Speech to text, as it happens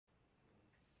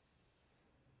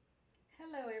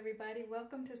Hello everybody,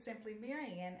 welcome to Simply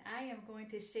Marian. I am going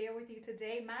to share with you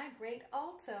today my great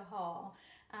Ulta haul.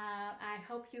 I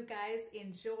hope you guys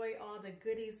enjoy all the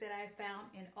goodies that I found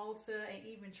in Ulta and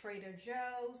even Trader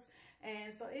Joe's.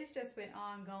 And so it's just been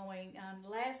ongoing.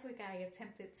 Last week I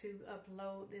attempted to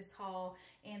upload this haul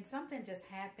and something just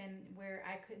happened where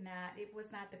I could not, it was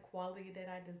not the quality that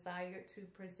I desired to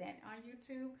present on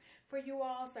YouTube for you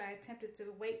all. So I attempted to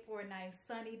wait for a nice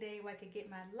sunny day where I could get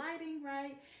my lighting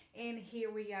right. And here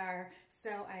we are.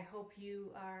 So I hope you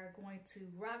are going to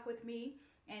rock with me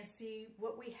and see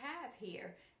what we have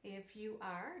here. If you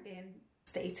are, then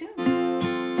stay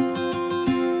tuned.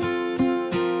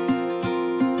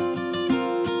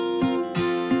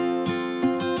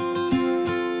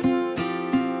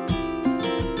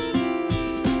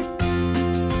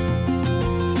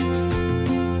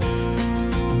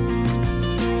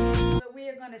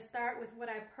 Start with what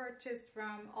I purchased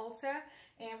from Ulta,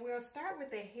 and we'll start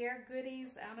with the hair goodies.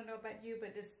 I don't know about you,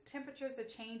 but the temperatures are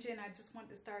changing. I just want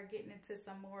to start getting into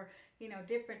some more,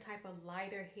 different type of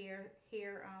lighter hair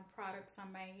products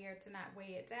on my hair to not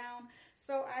weigh it down.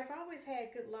 So I've always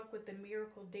had good luck with the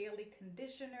Miracle Daily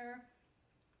Conditioner.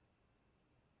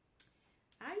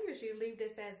 I usually leave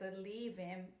this as a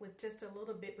leave-in with just a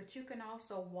little bit, but you can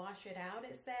also wash it out,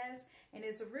 it says. And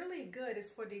it's really good. It's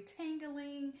for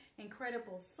detangling,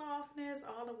 incredible softness,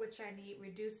 all of which I need.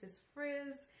 Reduces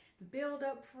frizz, build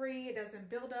up free. It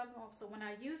doesn't build up. So when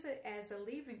I use it as a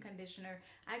leave-in conditioner,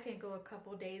 I can go a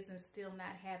couple days and still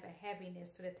not have a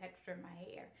heaviness to the texture of my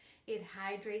hair. It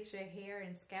hydrates your hair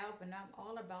and scalp, and I'm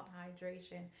all about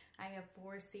hydration. I have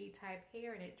 4C type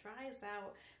hair and it dries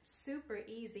out super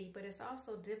easy, but it's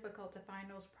also difficult to find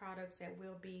those products that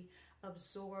will be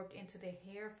absorbed into the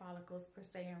hair follicles per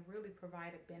se and really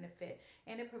provide a benefit,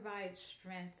 and it provides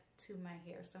strength to my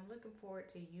hair. So I'm looking forward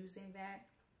to using that.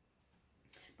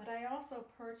 But I also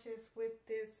purchased with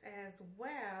this as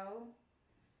well.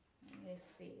 Let me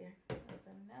see. There's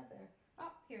another.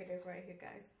 Oh, here it is right here,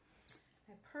 guys.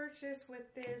 I purchased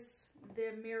with this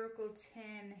the Miracle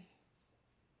 10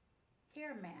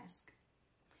 hair mask.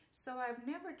 So I've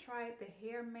never tried the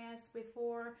hair mask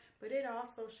before, but it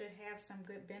also should have some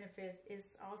good benefits.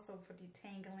 It's also for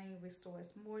detangling,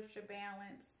 restores moisture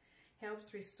balance,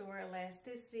 helps restore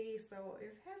elasticity. So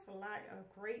it has a lot of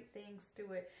great things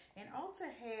to it. And Ulta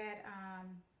had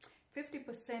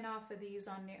 50% off of these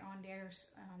on their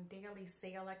daily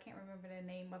sale. I can't remember the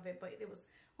name of it, but it was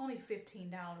only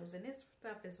 $15, and this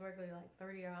stuff is regularly like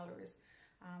 $30.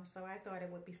 So I thought it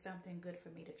would be something good for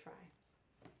me to try.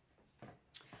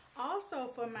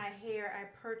 Also for my hair, I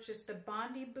purchased the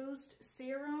Bondi Boost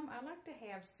serum. I like to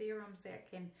have serums that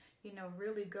can,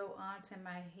 really go onto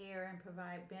my hair and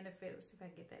provide benefit. Let's see if I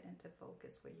can get that into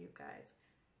focus for you guys.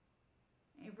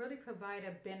 And really provide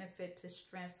a benefit to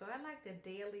strength. So I like the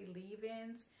daily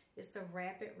leave-ins. It's a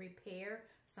rapid repair.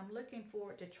 So I'm looking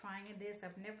forward to trying this.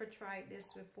 I've never tried this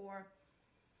before.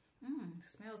 It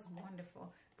smells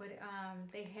wonderful. But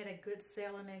they had a good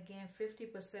sale, and again,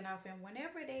 50% off. And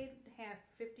whenever they have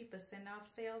 50% off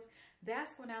sales,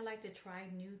 that's when I like to try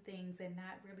new things and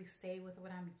not really stay with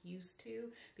what I'm used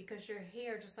to, because your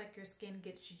hair, just like your skin,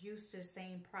 gets used to the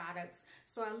same products.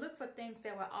 So I look for things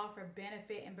that will offer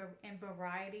benefit and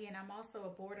variety. And I'm also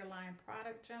a borderline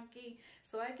product junkie,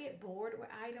 so I get bored with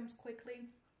items quickly.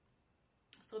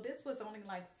 So this was only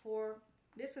like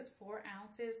this is 4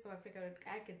 ounces, so I figured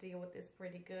I could deal with this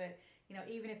pretty good.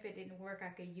 Even if it didn't work, I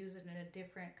could use it in a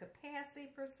different capacity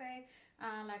per se,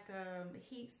 like a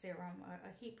heat serum,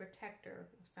 a heat protector, or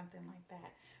something like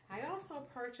that. I also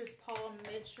purchased Paul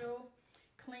Mitchell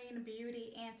Clean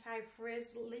Beauty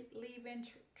Anti-Frizz Leave-In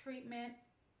Treatment.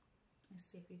 Let's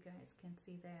see if you guys can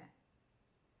see that.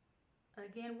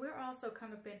 Again, we're also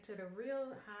coming up into the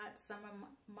real hot summer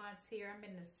months here. I'm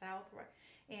in the south, right,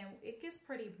 and it gets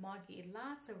pretty muggy.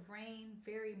 Lots of rain,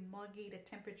 very muggy. The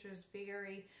temperatures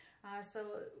vary. So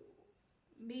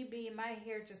me being, my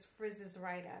hair just frizzes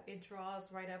right up. It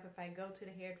draws right up if I go to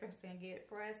the hairdresser and get it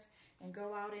pressed and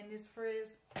go out in this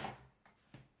frizz.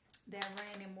 That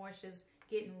rain and moisture is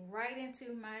getting right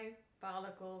into my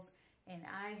follicles, and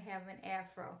I have an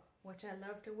afro, which I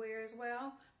love to wear as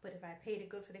well. But if I pay to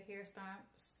go to the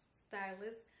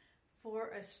hairstylist for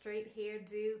a straight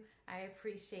hairdo, I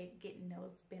appreciate getting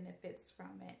those benefits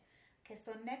from it. Okay,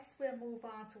 so next we'll move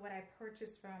on to what I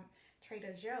purchased from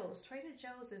Trader Joe's. Trader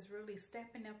Joe's is really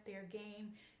stepping up their game.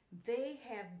 They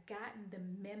have gotten the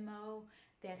memo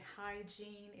that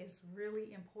hygiene is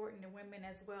really important to women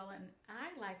as well, and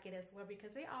I like it as well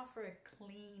because they offer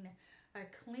a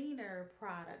cleaner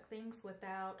product, things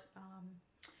without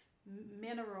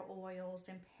mineral oils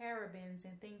and parabens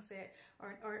and things that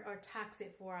are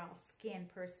toxic for our skin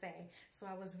per se. So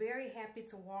I was very happy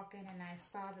to walk in and I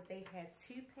saw that they had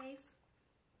toothpaste.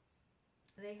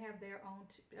 They have their own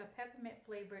peppermint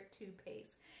flavored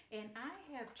toothpaste. And I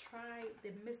have tried the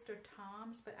Mr.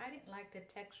 Tom's, but I didn't like the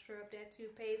texture of that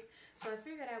toothpaste. So I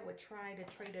figured I would try the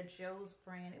Trader Joe's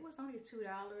brand. It was only $2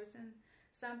 and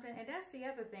something. And that's the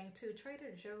other thing too.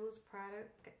 Trader Joe's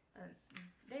product,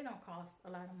 they don't cost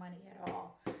a lot of money at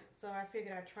all. So I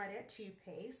figured I'd try that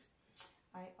toothpaste.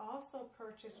 I also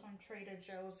purchased from Trader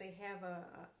Joe's, they have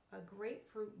a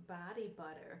grapefruit body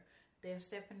butter. They're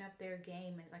stepping up their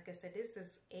game. And like I said, this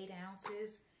is 8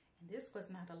 ounces. And this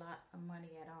was not a lot of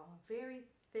money at all. Very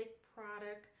thick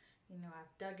product. You know,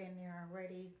 I've dug in there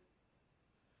already.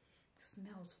 It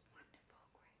smells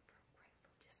wonderful.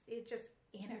 Grapefruit. It just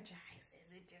energizes.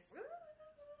 It just,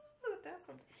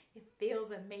 it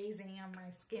feels amazing on my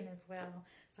skin as well.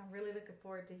 So I'm really looking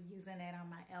forward to using that on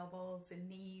my elbows and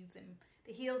knees and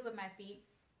the heels of my feet.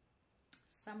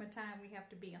 Summertime, we have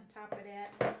to be on top of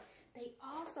that. They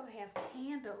also have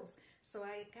candles. So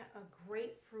I got a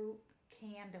grapefruit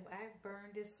candle. I've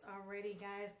burned this already,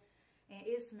 guys. And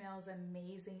it smells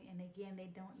amazing. And again,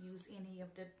 they don't use any of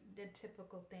the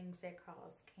typical things that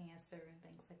cause cancer and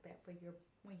things like that for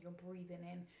when you're breathing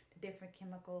in the different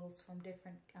chemicals from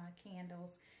different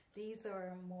candles. These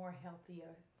are a more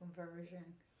healthier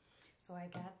version. So I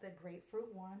got the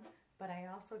grapefruit one, but I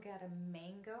also got a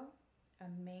mango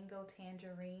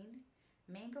tangerine.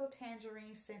 Mango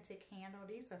tangerine scented candle.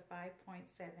 These are 5.7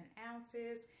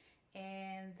 ounces,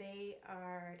 and they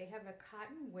have a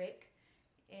cotton wick,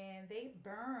 and they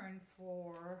burn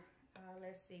for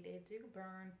let's see, they do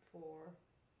burn for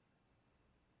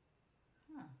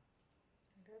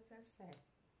it doesn't say.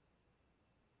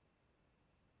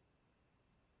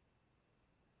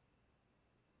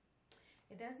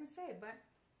 It doesn't say, but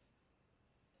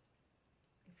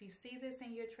if you see this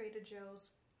in your Trader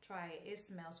Joe's, try it. It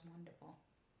smells wonderful.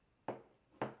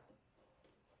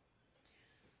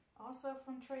 Also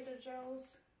from Trader Joe's,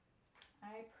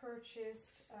 I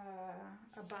purchased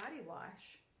a body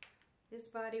wash. This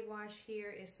body wash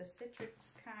here is a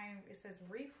citrus kind. It says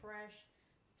Refresh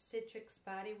Citrus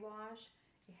Body Wash.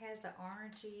 It has an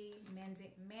orangey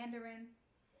mandarin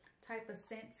type of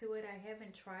scent to it. I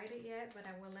haven't tried it yet, but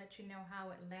I will let you know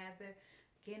how it lathered.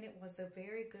 Again, it was a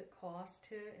very good cost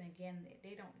to it. And again,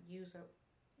 they don't use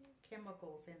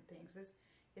chemicals and things.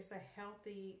 It's a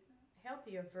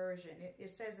healthier version.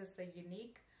 It says it's a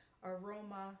unique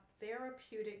aroma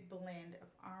therapeutic blend of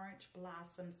orange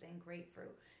blossoms and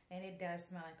grapefruit. And it does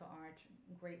smell like an orange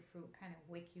grapefruit, kind of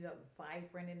wake you up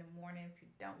vibrant in the morning. If you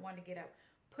don't want to get up,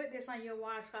 put this on your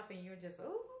washcloth and you're just,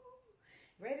 ooh,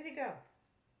 ready to go.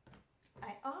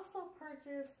 I also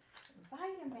purchased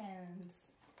vitamins.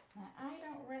 Now, I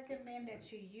don't recommend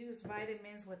that you use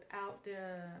vitamins without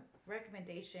the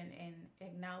recommendation and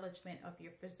acknowledgement of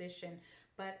your physician,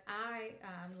 but I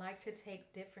like to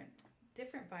take different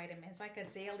vitamins, like a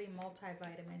daily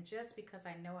multivitamin, just because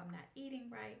I know I'm not eating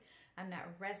right, I'm not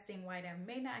resting right, I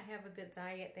may not have a good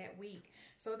diet that week.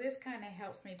 So this kind of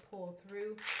helps me pull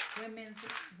through. Women's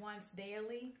Once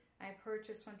Daily, I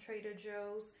purchased from Trader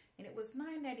Joe's, and it was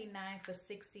 $9.99 for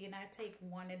 60, and I take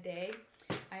one a day.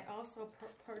 I also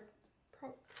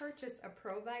purchased a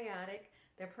probiotic.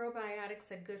 The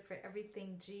probiotics are good for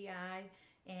everything GI,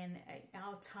 and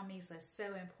our tummies are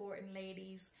so important,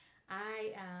 ladies.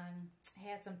 I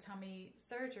had some tummy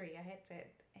surgery. I had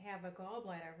to have a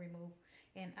gallbladder removed,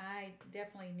 and I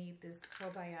definitely need this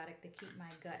probiotic to keep my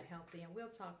gut healthy, and we'll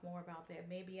talk more about that.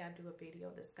 Maybe I'll do a video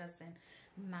discussing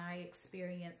my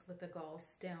experience with the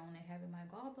gallstone and having my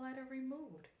gallbladder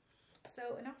removed.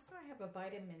 So, and also I have a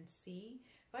vitamin C.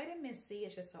 Vitamin C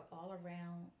is just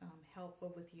all-around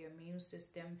helpful with your immune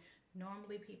system.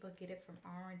 Normally people get it from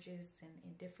oranges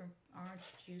and different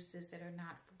orange juices that are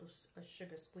not full of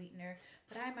sugar sweetener.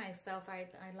 But I myself, I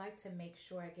like to make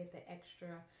sure I get the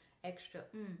extra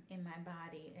in my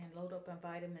body and load up on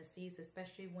vitamin C's,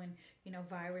 especially when, you know,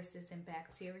 viruses and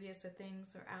bacteria or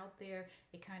things are out there.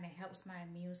 It kind of helps my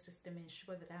immune system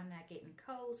ensure that I'm not getting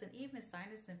colds, and even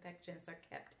sinus infections are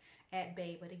kept at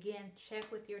bay. But again,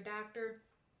 check with your doctor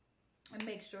and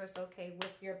make sure it's okay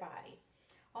with your body.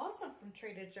 Also from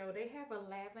Trader Joe, they have a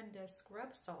lavender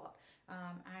scrub salt.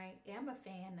 I am a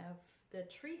fan of the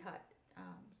Tree Hut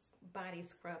body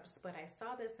scrubs, but I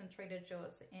saw this in Trader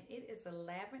Joe's, and it is a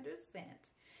lavender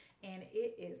scent, and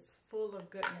it is full of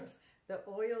goodness. The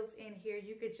oils in here,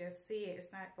 you could just see it.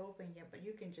 It's not open yet, but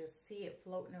you can just see it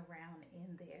floating around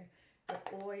in there.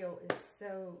 The oil is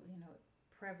so, you know,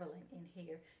 prevalent in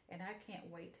here, and I can't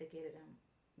wait to get it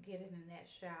get it in that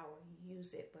shower,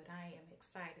 use it, but I am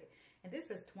excited. And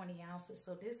this is 20 ounces,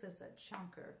 so this is a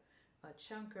chunker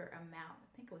amount. I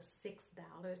think it was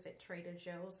 $6 at Trader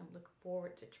Joe's. I'm looking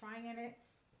forward to trying it.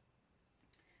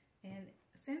 And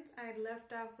since I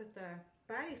left off with the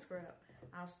body scrub,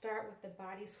 I'll start with the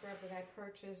body scrub that I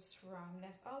purchased from,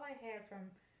 that's all I had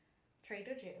from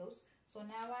Trader Joe's. So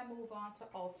now I move on to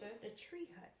Ulta, the Tree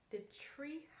Hut. The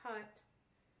Tree Hut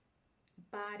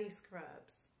body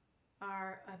scrubs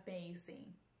are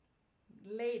amazing.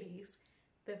 Ladies,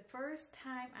 the first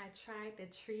time I tried the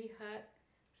Tree Hut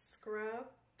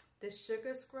scrub, the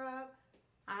sugar scrub,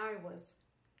 I was,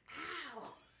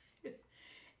 ow!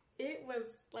 It was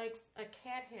like a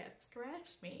cat had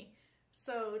scratched me.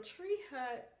 So Tree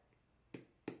Hut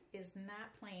is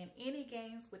not playing any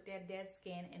games with that dead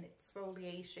skin and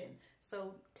exfoliation.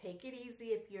 So take it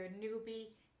easy if you're a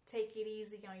newbie. Take it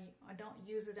easy on, don't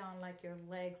use it on like your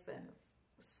legs and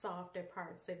softer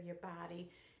parts of your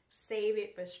body. Save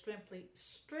it for strictly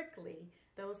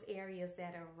those areas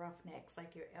that are roughnecks,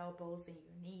 like your elbows and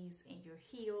your knees and your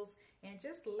heels, and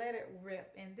just let it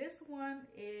rip. And this one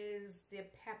is the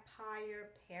Papaya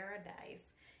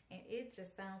Paradise, and it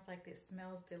just sounds like it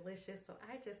smells delicious, so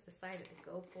I just decided to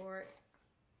go for it.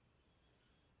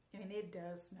 And it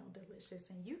does smell delicious,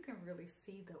 and you can really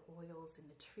see the oils in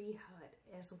the Tree Hut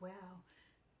as well.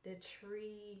 The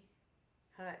Tree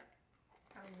Hut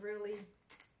are really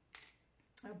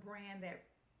a brand that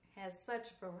has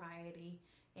such variety,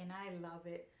 and I love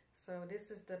it. So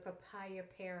this is the Papaya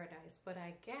Paradise, but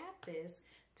I got this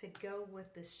to go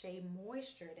with the Shea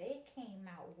Moisture. They came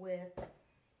out with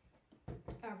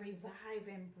a Revive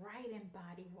and Brighten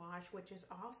body wash, which is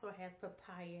also has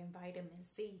papaya and vitamin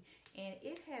C, and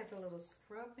it has a little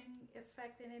scrubbing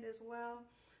effect in it as well.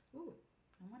 Ooh,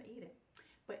 I want to eat it.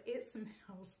 But it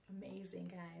smells amazing,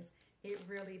 guys. It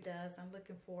really does. I'm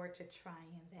looking forward to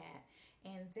trying that.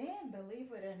 And then,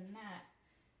 believe it or not,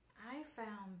 I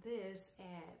found this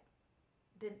at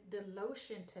the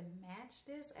lotion to match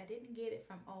this. I didn't get it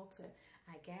from Ulta.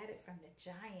 I got it from the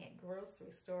Giant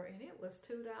grocery store, and it was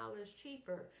 $2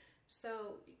 cheaper.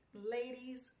 So,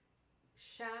 ladies,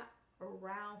 shop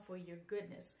around for your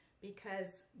goodness,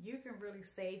 because you can really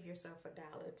save yourself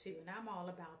 $1 too. And I'm all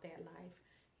about that life.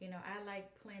 You know, I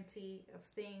like plenty of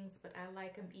things, but I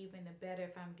like them even better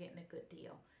if I'm getting a good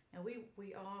deal. And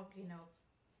we all, you know,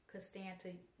 could stand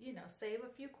to, you know, save a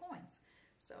few coins.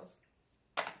 So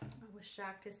I was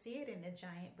shocked to see it in the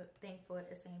Giant, but thankful at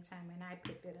the same time, and I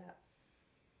picked it up.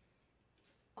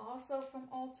 Also from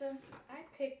Ulta, I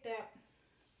picked up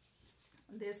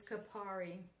this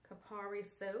Kapari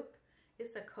soap.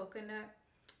 It's a coconut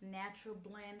natural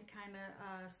blend kind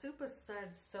of super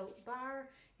suds soap bar,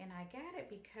 and I got it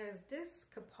because this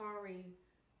Kapari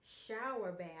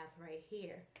shower bath right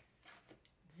here,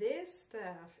 this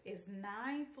stuff is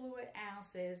 9 fluid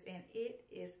ounces, and it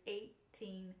is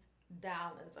 $18.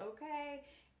 Okay,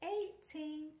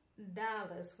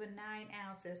 $18 for 9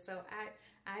 ounces. So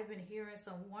I've been hearing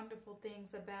some wonderful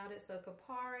things about it. So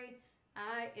Kapari,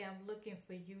 I am looking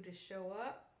for you to show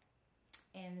up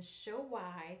and show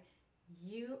why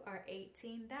you are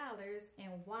 $18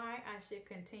 and why I should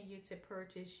continue to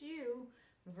purchase you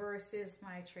versus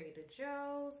my Trader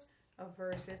Joe's or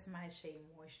versus my Shea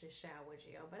Moisture Shower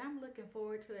Gel. But I'm looking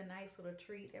forward to a nice little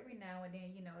treat every now and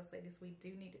then. You know, as ladies, we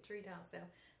do need to treat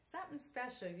ourselves. Something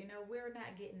special. You know, we're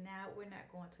not getting out. We're not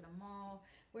going to the mall.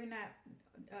 We're not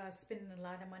spending a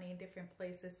lot of money in different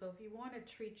places. So if you want to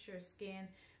treat your skin,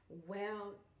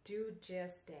 well, do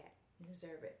just that. You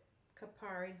deserve it.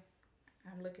 Kapari,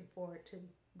 I'm looking forward to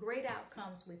great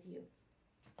outcomes with you.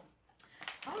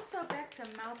 Also, back to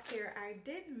mouth care, I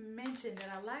did mention that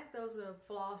I like those little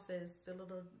flosses, the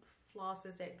little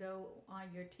flosses that go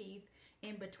on your teeth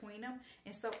in between them.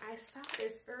 And so I saw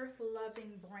this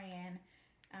earth-loving brand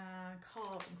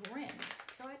called Grin.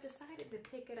 So I decided to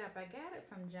pick it up. I got it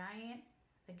from Giant.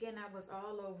 Again, I was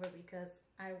all over because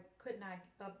I could not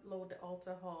upload the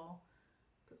Ulta haul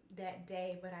that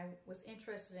day, but I was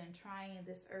interested in trying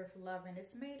this Earth Loving.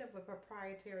 It's made of a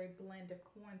proprietary blend of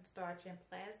cornstarch and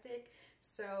plastic.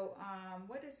 So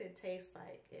what does it taste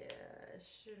like? What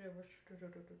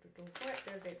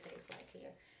does it taste like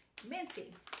here?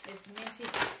 Minty. It's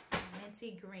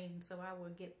minty green. So I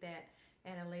will get that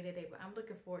at a later date, but I'm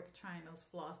looking forward to trying those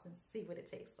floss and see what it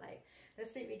tastes like.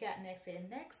 Let's see what we got next here.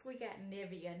 Next we got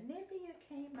Nivea. Nivea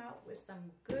came out with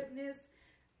some goodness.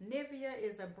 Nivea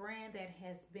is a brand that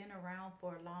has been around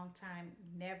for a long time,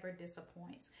 never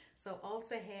disappoints. So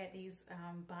Ulta had these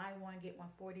buy one, get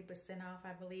one 40% off,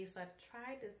 I believe. So I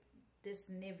tried this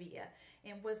Nivea.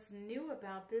 And what's new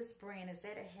about this brand is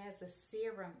that it has a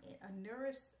serum, a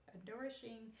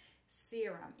nourishing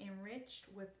serum enriched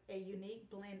with a unique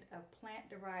blend of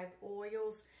plant-derived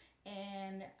oils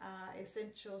and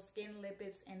essential skin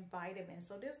lipids and vitamins.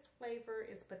 So this flavor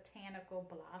is Botanical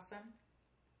Blossom.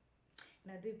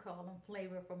 And I do call them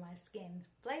flavor for my skin.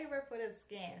 Flavor for the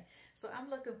skin. So I'm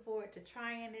looking forward to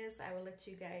trying this. I will let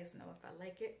you guys know if I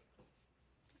like it.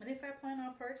 And if I plan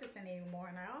on purchasing any more.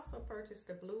 And I also purchased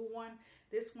the blue one.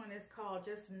 This one is called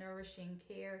Just Nourishing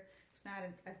Care. It's not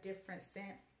a different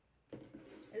scent.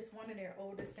 It's one of their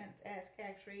older scents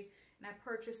actually. And I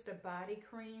purchased the body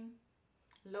cream,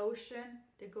 lotion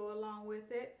to go along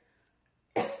with it.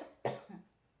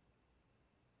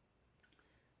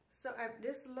 So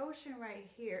this lotion right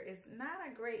here is not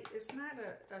a great, it's not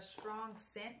a strong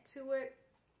scent to it.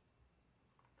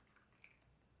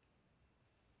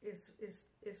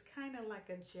 It's kind of like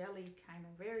a jelly, kind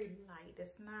of very light.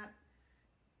 It's not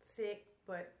thick,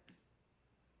 but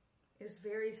it's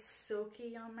very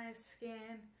silky on my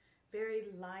skin. Very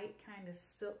light, kind of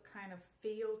silk kind of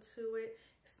feel to it.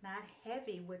 It's not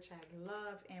heavy, which I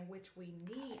love and which we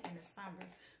need in the summer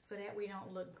so that we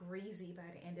don't look greasy by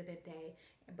the end of the day.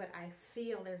 But I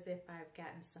feel as if I've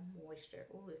gotten some moisture.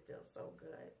 Oh, it feels so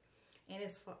good. And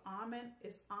it's for almond,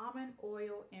 it's almond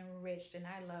oil enriched. And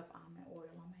I love almond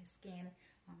oil on my skin,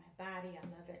 on my body. I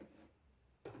love it.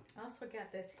 I also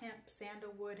got this hemp,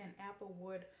 sandalwood, and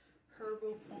applewood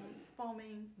herbal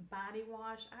foaming body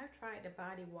wash. I've tried the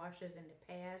body washes in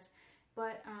the past,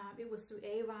 but it was through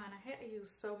Avon. I had to use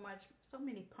so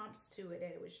many pumps to it that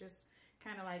it was just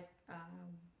kind of like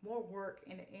more work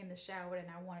in the shower than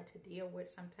I wanted to deal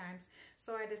with sometimes.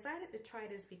 So I decided to try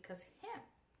this because hemp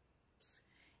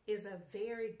is a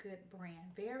very good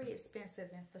brand, very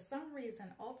expensive, and for some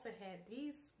reason Ulta had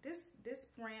this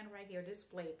brand right here, this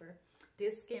flavor.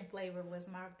 This skin flavor was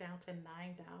marked down to $9,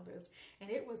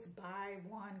 and it was buy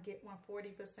one, get one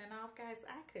 40% off. Guys,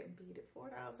 I couldn't beat it.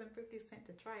 $4.50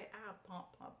 to try it. I'll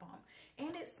pump.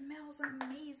 And it smells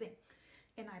amazing.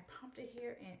 And I pumped it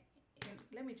here, and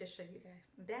let me just show you guys.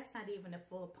 That's not even a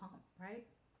full pump, right?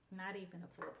 Not even a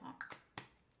full pump.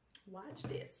 Watch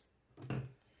this.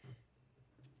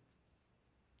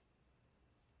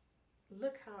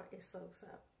 Look how it soaks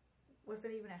up.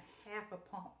 Wasn't even a half a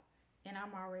pump. And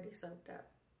I'm already soaked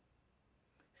up.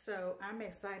 So I'm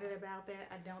excited about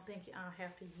that. I don't think I'll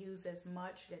have to use as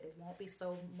much, that it won't be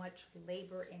so much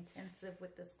labor intensive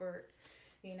with the squirt.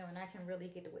 You know, and I can really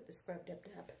get it with the scrubbed up.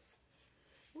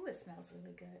 Ooh, it smells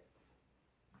really good.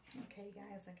 Okay,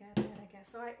 guys, I got that.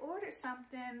 So I ordered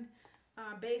something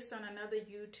based on another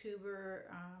YouTuber.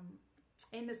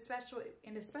 In the special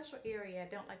area, I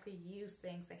don't like to use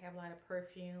things that have a lot of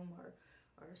perfume or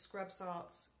scrub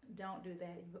salts. Don't do that.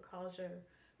 It will cause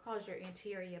your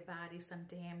interior body some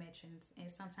damage, and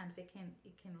sometimes it can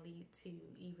lead to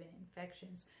even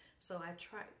infections. So I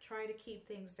try to keep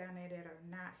things down there that are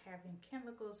not having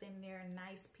chemicals in there,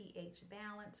 nice pH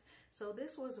balance. So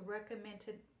this was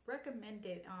recommended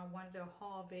on one of the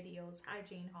haul videos,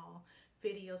 Hygiene Haul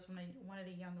videos from one of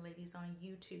the young ladies on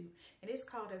YouTube, and it's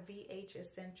called a VH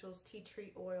Essentials Tea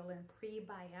Tree Oil and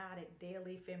Prebiotic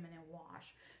Daily Feminine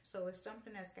Wash. So it's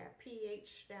something that's got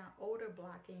pH down, odor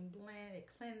blocking blend, it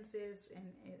cleanses,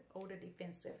 and odor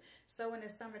defensive. So in the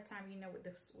summertime, you know,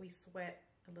 we sweat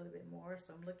a little bit more,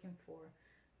 so I'm looking to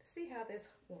see how this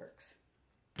works.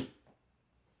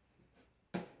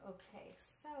 Okay,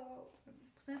 so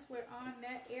since we're on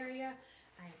that area,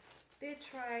 I did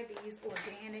try these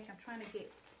organic. I'm trying to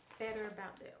get better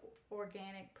about the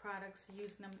organic products,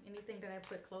 using them, anything that I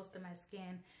put close to my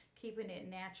skin, keeping it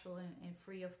natural and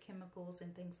free of chemicals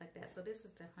and things like that. So this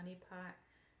is the honey pot.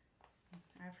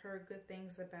 I've heard good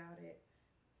things about it.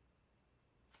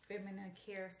 Feminine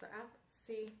care. So I'll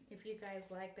see if you guys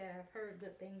like that. I've heard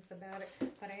good things about it.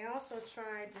 But I also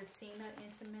tried the Tina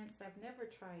Intimates. I've never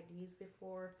tried these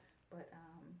before, but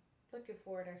looking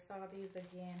for it. I saw these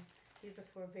again. These are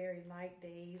for very light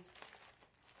days.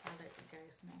 I'll let you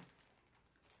guys know.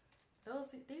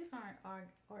 These aren't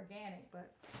organic,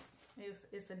 but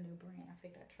it's a new brand. I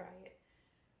think I'll try it.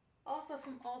 Also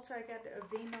from Ulta, I got the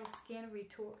Aveeno Skin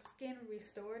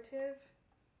Restorative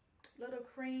little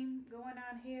cream going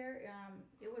on here.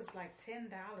 It was like $10,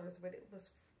 but it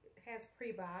has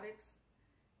prebiotic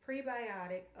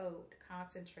oat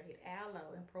concentrate,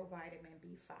 aloe, and provitamin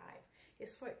B5.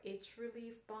 It's for itch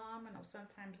relief balm. I know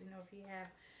sometimes, you know, if you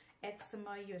have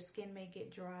eczema, your skin may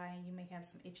get dry and you may have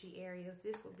some itchy areas.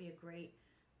 This would be a great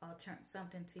alternative,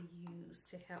 something to use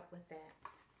to help with that.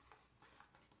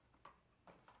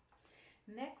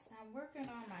 Next, I'm working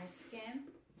on my skin,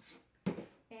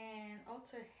 and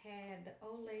Ulta had the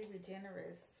Olay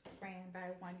Regenerist brand,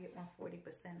 buy one get one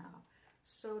 40% off.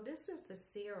 So this is the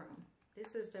serum.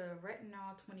 This is the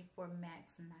Retinol 24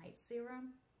 Max Night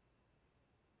Serum.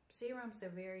 Serums are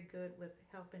very good with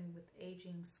helping with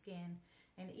aging skin,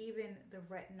 and even the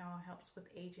retinol helps with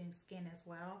aging skin as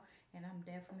well. And I'm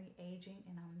definitely aging,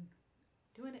 and I'm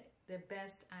doing it the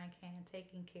best I can,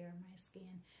 taking care of my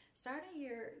skin.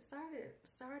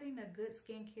 Starting a good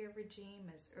skincare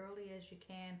regime as early as you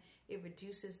can. It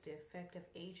reduces the effect of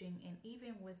aging, and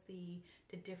even with the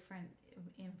different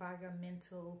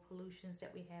environmental pollutions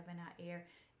that we have in our air,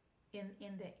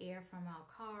 in the air from our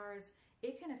cars,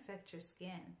 it can affect your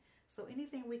skin. So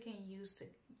anything we can use to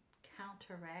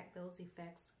counteract those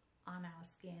effects on our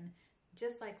skin,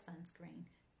 just like sunscreen,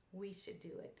 we should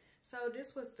do it. So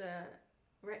this was the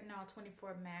Retinol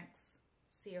 24 Max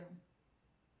Serum.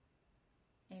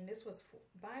 And this was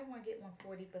buy one, get one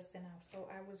 40% off. So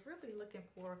I was really looking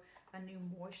for a new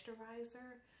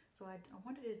moisturizer. So I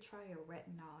wanted to try a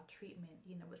retinol treatment,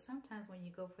 you know, but sometimes when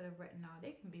you go for the retinol,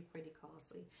 they can be pretty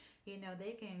costly. You know,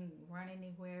 they can run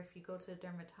anywhere. If you go to a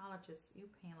dermatologist, you're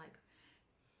paying like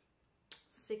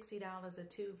 $60 a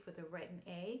tube for the Retin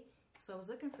A. So I was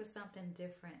looking for something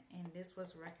different, and this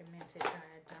was recommended by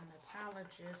a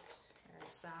dermatologist I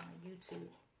saw on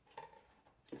YouTube.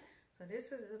 So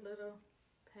this is a little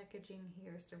packaging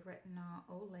here. It's the Retinol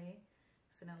Olay.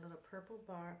 It's in a little purple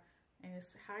bar. And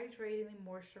it's hydrating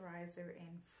moisturizer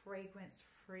and fragrance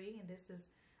free. And this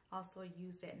is also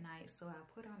used at night. So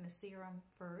I'll put on the serum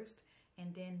first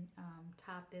and then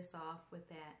top this off with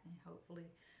that. And hopefully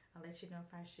I'll let you know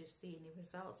if I should see any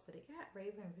results. But it got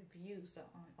raving reviews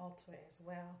on Ulta as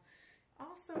well.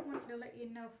 Also wanted to let you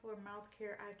know for mouth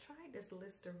care, I tried this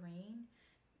Listerine.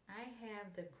 I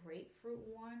have the grapefruit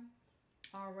one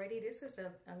already. This is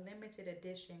a limited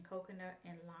edition coconut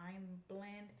and lime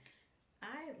blend.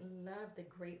 I love the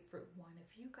grapefruit one.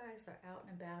 If you guys are out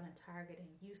and about in Target and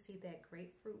you see that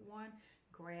grapefruit one,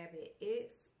 grab it.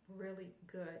 It's really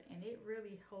good, and it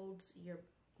really holds your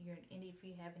and if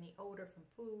you have any odor from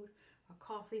food or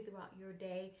coffee throughout your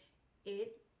day,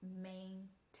 it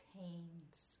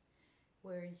maintains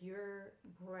where your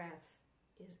breath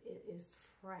is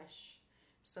fresh.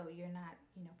 So you're not,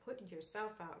 you know, putting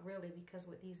yourself out really, because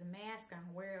with these masks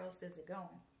on, where else is it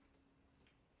going?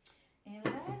 And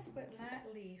last but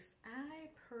not least, I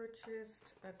purchased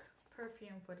a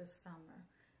perfume for the summer.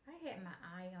 I had my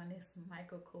eye on this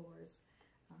Michael Kors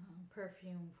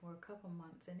perfume for a couple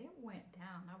months, and it went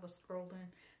down. I was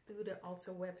scrolling through the Ulta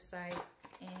website,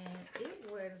 and it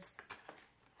was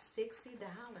 $60. I said,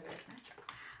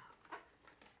 wow,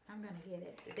 I'm going to get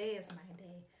it. Today is my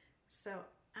day. So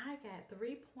I got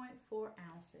 3.4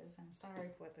 ounces. I'm sorry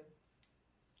for the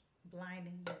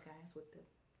blinding you guys with the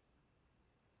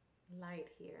light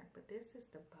here, but this is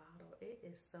the bottle. It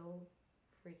is so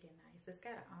freaking nice. It's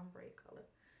got an ombre color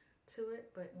to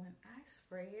it, but when I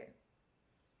spray it,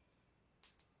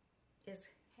 it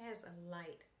has a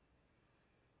light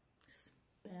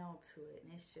smell to it,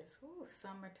 and it's just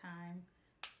summertime,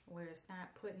 where it's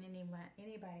not putting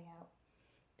anybody out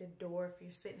the door. If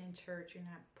you're sitting in church, you're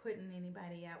not putting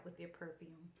anybody out with your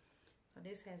perfume. So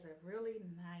this has a really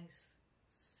nice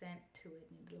scent to it,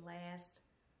 and it lasts.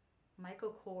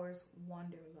 Michael Kors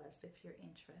Wanderlust, if you're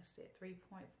interested.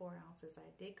 3.4 ounces.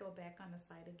 I did go back on the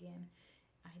site again.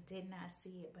 I did not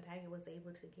see it, but I was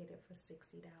able to get it for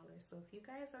 $60. So if you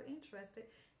guys are interested,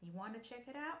 you want to check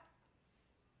it out,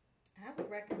 I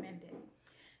would recommend it.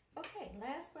 Okay,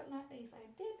 last but not least, I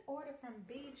did order from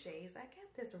BJ's. I got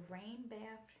this rain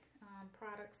bath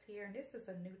products here, and this is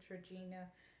a Neutrogena.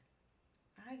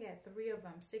 I got 3 of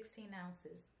them, 16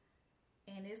 ounces,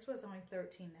 and this was only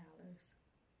 $13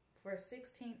 for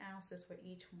 16 ounces for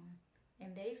each one,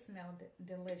 and they smell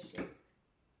delicious.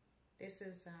 This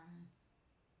is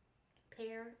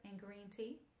pear and green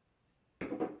tea.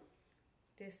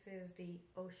 This is the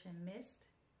Ocean Mist,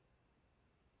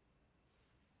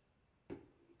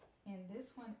 and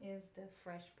this one is the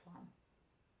Fresh Plum.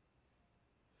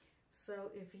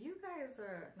 So if you guys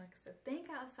are, like I said, think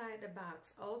outside the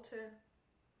box. Ulta,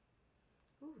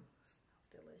 smells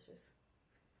delicious.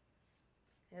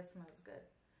 That smells good.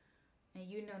 And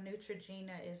you know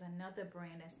Neutrogena is another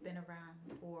brand that's been around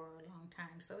for a long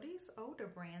time. So these older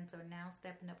brands are now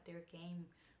stepping up their game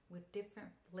with different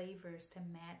flavors to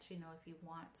match, you know, if you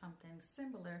want something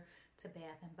similar to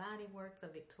Bath and Body Works or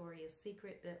Victoria's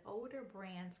Secret. The older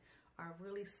brands are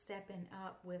really stepping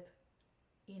up with,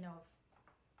 you know,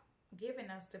 giving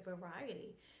us the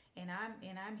variety. And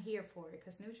I'm here for it,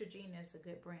 because Neutrogena is a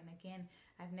good brand. Again,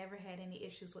 I've never had any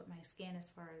issues with my skin as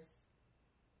far as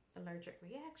allergic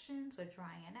reactions or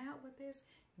drying out with this.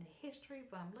 in the history,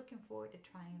 but I'm looking forward to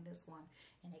trying this one.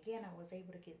 And again, I was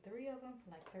able to get 3 of them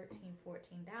for like $13, $14.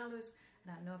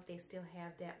 I don't know if they still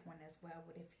have that one as well,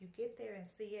 but if you get there and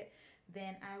see it,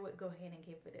 then I would go ahead and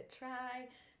give it a try.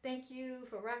 Thank you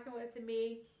for rocking with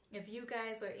me. If you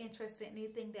guys are interested in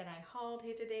anything that I hauled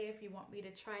here today, if you want me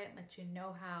to try it and let you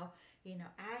know how, you know,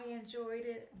 I enjoyed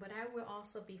it, but I will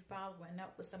also be following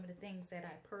up with some of the things that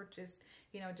I purchased,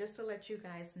 you know, just to let you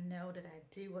guys know that I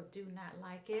do or do not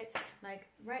like it. Like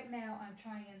right now, I'm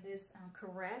trying this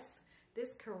Caress.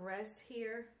 This Caress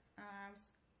here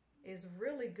is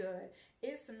really good.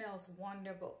 It smells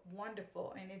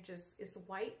wonderful, and it's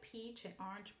white peach and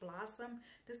orange blossom.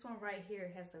 This one right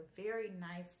here has a very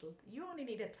nice, you only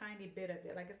need a tiny bit of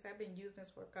it. Like I said, I've been using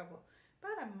this for about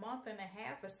a month and a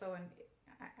half or so, and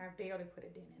I barely put a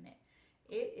dent in it.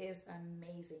 It is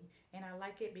amazing, and I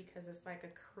like it because it's like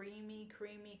a creamy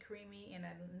and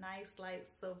a nice light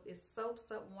soap. It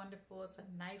soaps up wonderful. It's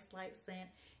a nice light scent.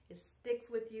 It sticks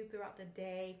with you throughout the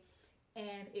day,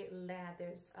 and it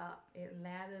lathers up. It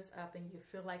lathers up, and you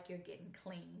feel like you're getting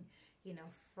clean, you know,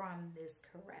 from this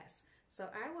Caress. So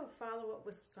I will follow up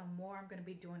with some more. I'm going to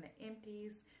be doing the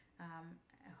empties.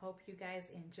 I hope you guys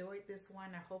enjoyed this one.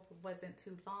 I hope it wasn't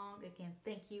too long. Again,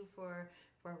 thank you for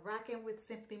rocking with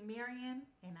Simply Marian,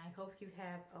 and I hope you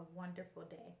have a wonderful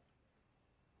day.